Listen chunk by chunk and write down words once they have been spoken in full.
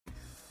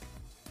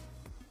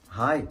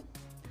Hi,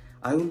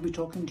 I will be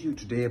talking to you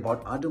today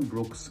about Adam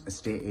Brooks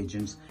estate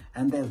agents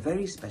and their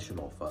very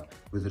special offer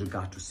with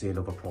regard to sale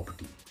of a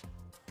property.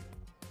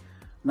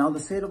 Now, the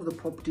sale of the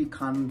property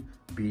can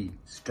be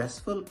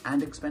stressful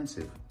and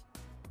expensive.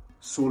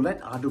 So let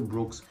Adam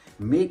Brooks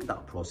make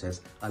that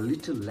process a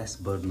little less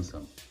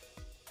burdensome.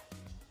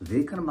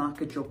 They can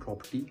market your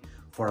property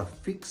for a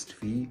fixed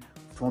fee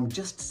from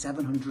just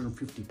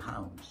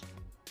 £750.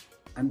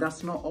 And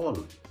that's not all.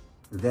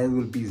 There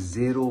will be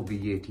zero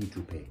VAT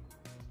to pay.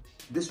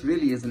 This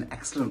really is an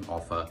excellent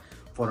offer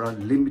for a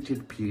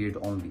limited period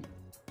only.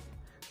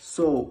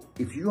 So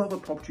if you have a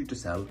property to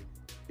sell,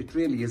 it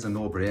really is a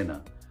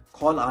no-brainer.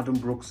 Call Adam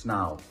Brooks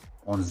now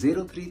on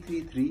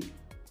 0333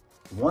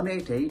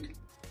 188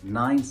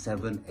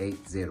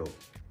 9780,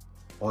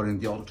 or in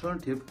the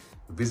alternative,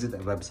 visit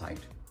their website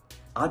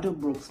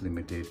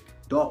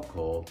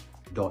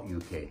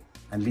adambrooksLimited.co.uk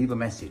and leave a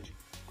message,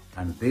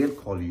 and they'll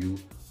call you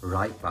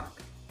right back.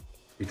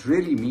 It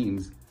really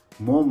means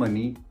more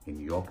money in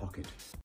your pocket.